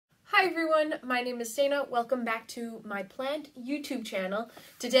Hi everyone, my name is Dana. Welcome back to my plant YouTube channel.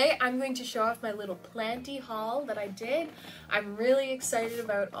 Today I'm going to show off my little planty haul that I did. I'm really excited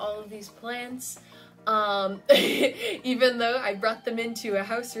about all of these plants. Even though I brought them into a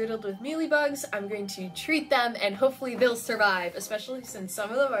house riddled with mealybugs, I'm going to treat them and hopefully they'll survive, especially since some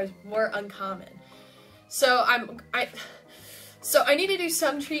of them are more uncommon. So I need to do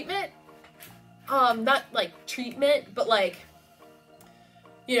some treatment. Not like treatment, but like,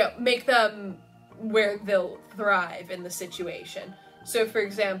 you know, make them where they'll thrive in the situation. So for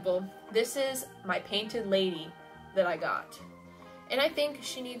example, this is my painted lady that I got. And I think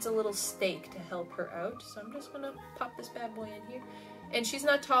she needs a little stake to help her out. So I'm just gonna pop this bad boy in here. And she's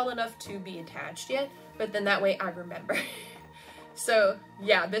not tall enough to be attached yet, but then that way I remember. So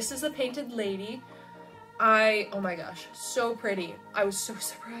yeah, this is a painted lady. Oh my gosh, so pretty. I was so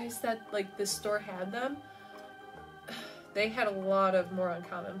surprised that like this store had them. They had a lot of more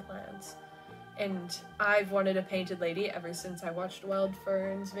uncommon plants. And I've wanted a painted lady ever since I watched Wild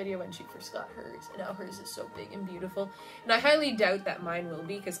Fern's video when she first got hers. And now hers is so big and beautiful. And I highly doubt that mine will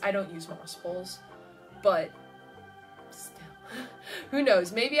be because I don't use moss poles. But still, who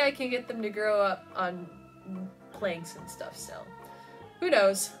knows? Maybe I can get them to grow up on planks and stuff still. Who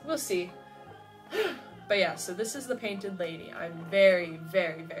knows? We'll see. But yeah, so this is the painted lady. I'm very,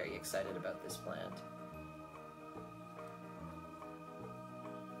 very, very excited about this plant.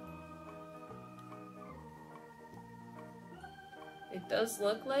 It does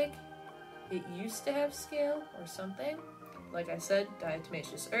look like it used to have scale or something. Like I said,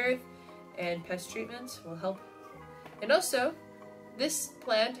 diatomaceous earth and pest treatments will help. And also, this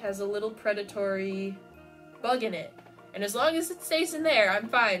plant has a little predatory bug in it. And as long as it stays in there, I'm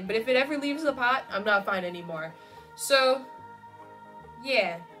fine. But if it ever leaves the pot, I'm not fine anymore. So,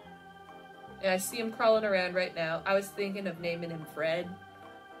 yeah. And I see him crawling around right now. I was thinking of naming him Fred.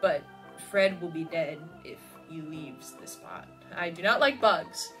 But Fred will be dead if he leaves this pot. I do not like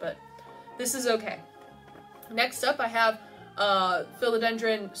bugs, but this is okay. Next up, I have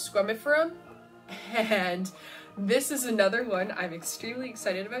Philodendron squamiferum. And this is another one I'm extremely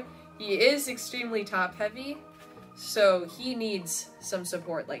excited about. He is extremely top heavy. So he needs some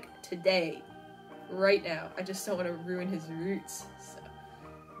support, like today, right now. I just don't want to ruin his roots. So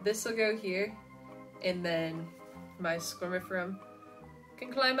this will go here, and then my squamiferum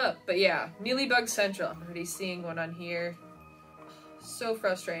can climb up. But yeah, mealybug central. I'm already seeing one on here. So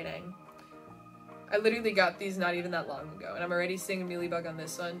frustrating. I literally got these not even that long ago, and I'm already seeing a mealybug on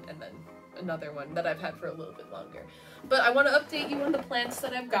this one, and then another one that I've had for a little bit longer. But I want to update you on the plants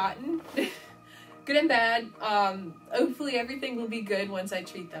that I've gotten. Good and bad. Hopefully everything will be good once I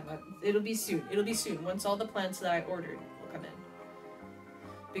treat them. It'll be soon. It'll be soon once all the plants that I ordered will come in.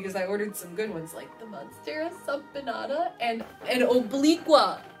 Because I ordered some good ones like the Monstera subpinata and an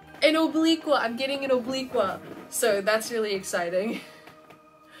obliqua. An obliqua. I'm getting an obliqua. So that's really exciting.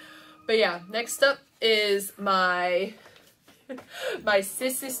 But yeah, next up is my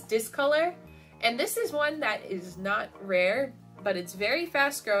Cissus discolor. And this is one that is not rare, but it's very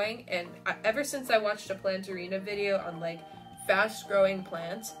fast growing, and ever since I watched a Plantarina video on like fast growing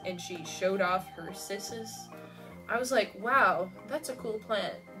plants and she showed off her cissus, I was like, wow, that's a cool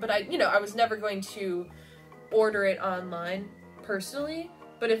plant. But I was never going to order it online personally,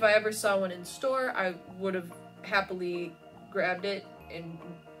 but if I ever saw one in store, I would have happily grabbed it and,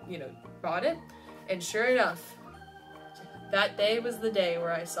 bought it. And sure enough, that day was the day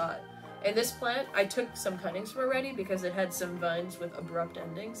where I saw it. And this plant, I took some cuttings from already because it had some vines with abrupt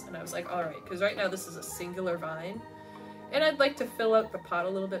endings. And I was like, alright, because right now this is a singular vine. And I'd like to fill out the pot a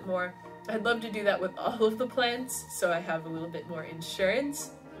little bit more. I'd love to do that with all of the plants, so I have a little bit more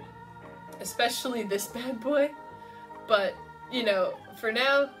insurance. Especially this bad boy. But, for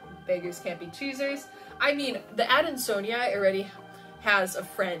now, beggars can't be choosers. I mean, the Adansonii already has a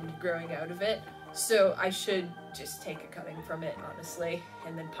friend growing out of it. So I should just take a cutting from it, honestly,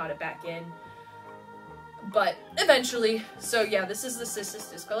 and then pot it back in. But eventually, so yeah, this is the Cissus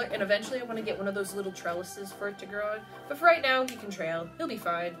discolor, and eventually I want to get one of those little trellises for it to grow on. But for right now, he can trail. He'll be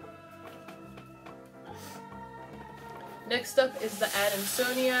fine. Next up is the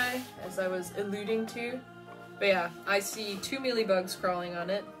Adansonii, as I was alluding to. But yeah, I see 2 mealybugs crawling on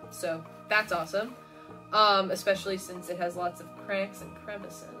it, so that's awesome. Especially since it has lots of cracks and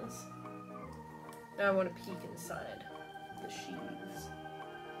crevices. Now I want to peek inside the sheaths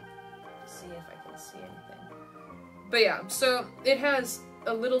to see if I can see anything. But yeah, so it has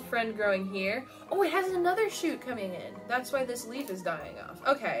a little friend growing here. Oh, it has another shoot coming in. That's why this leaf is dying off.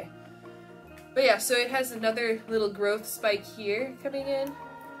 Okay. But yeah, so it has another little growth spike here coming in.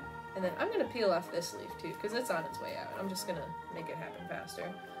 And then I'm going to peel off this leaf too, because it's on its way out. I'm just going to make it happen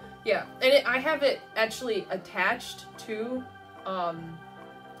faster. Yeah, and I have it actually attached to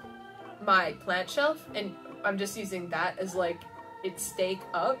my plant shelf, and I'm just using that as like its stake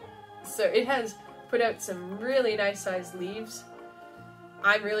up. So it has put out some really nice sized leaves.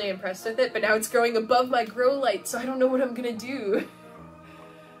 I'm really impressed with it, but now it's growing above my grow light, so I don't know what I'm gonna do.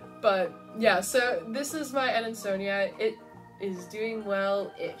 But yeah, so this is my Adansonia. It is doing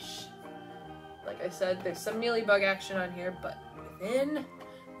well-ish. Like I said, there's some mealybug action on here, but within the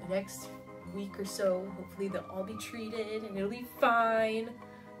next week or so, hopefully they'll all be treated and it'll be fine.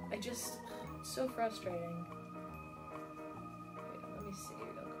 It's so frustrating. Wait, let me see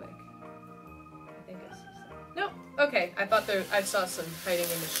real quick. I think I see some. Nope. Okay, I saw some hiding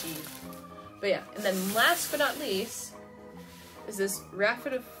in the sheet. But yeah, and then last but not least is this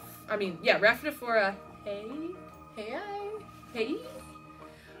Rhaphidophora hey.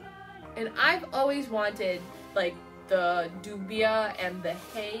 And I've always wanted like the dubia and the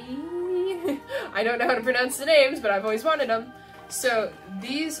hay. I don't know how to pronounce the names, but I've always wanted them. So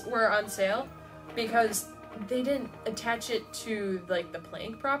these were on sale because they didn't attach it to like the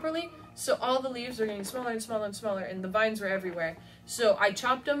plank properly. So all the leaves were getting smaller and smaller and smaller, and the vines were everywhere. So I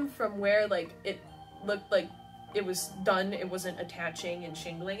chopped them from where like it looked like it was done. It wasn't attaching and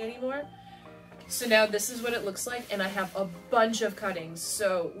shingling anymore. So now this is what it looks like, and I have a bunch of cuttings.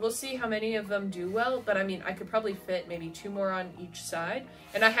 So we'll see how many of them do well, but I mean, I could probably fit maybe 2 more on each side.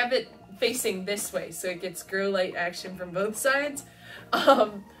 And I have it facing this way, so it gets grow light action from both sides.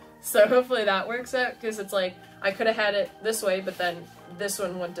 So hopefully that works out, because it's like, I could have had it this way, but then this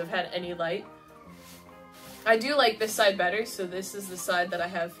one wouldn't have had any light. I do like this side better, so this is the side that I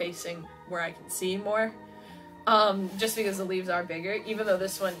have facing where I can see more. Just because the leaves are bigger, even though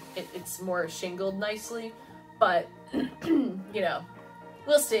this one, it's more shingled nicely, but, you know,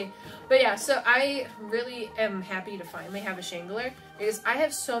 we'll see. But yeah, so I really am happy to finally have a shingler, because I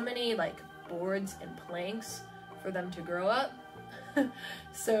have so many, like, boards and planks for them to grow up,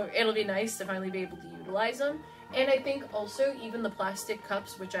 so it'll be nice to finally be able to utilize them. And I think also, even the plastic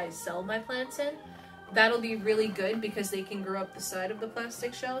cups, which I sell my plants in, that'll be really good, because they can grow up the side of the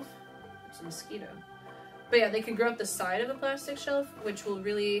plastic shelf. It's a mosquito. But yeah, they can grow up the side of the plastic shelf, which will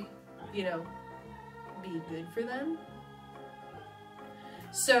really, you know, be good for them.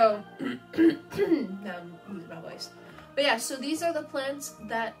 So, now I'm losing my voice. But yeah, so these are the plants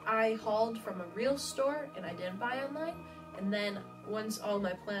that I hauled from a real store and I didn't buy online. And then once all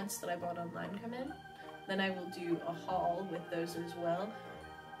my plants that I bought online come in, then I will do a haul with those as well.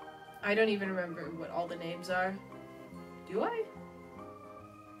 I don't even remember what all the names are. Do I?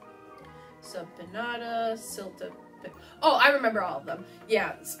 Subpinata, Silta. Oh, I remember all of them.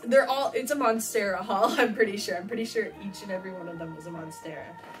 Yeah, they're all, it's a Monstera haul, I'm pretty sure. I'm pretty sure each and every one of them was a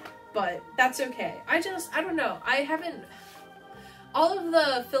Monstera. But that's okay. I don't know. I haven't, all of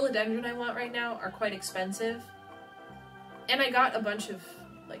the philodendron I want right now are quite expensive. And I got a bunch of,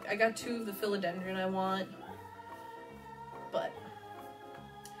 like, I got 2 of the philodendron I want. But,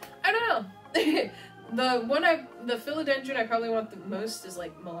 I don't know. The philodendron I probably want the most is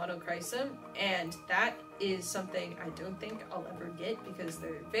like Melanochrysum, and that is something I don't think I'll ever get because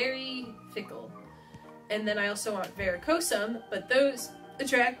they're very fickle. And then I also want Varicosum, but those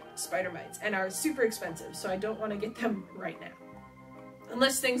attract spider mites and are super expensive, so I don't want to get them right now.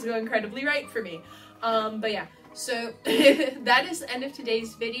 Unless things go incredibly right for me. But yeah, so that is the end of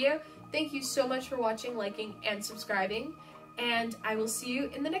today's video. Thank you so much for watching, liking, and subscribing, and I will see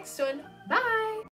you in the next one. Bye!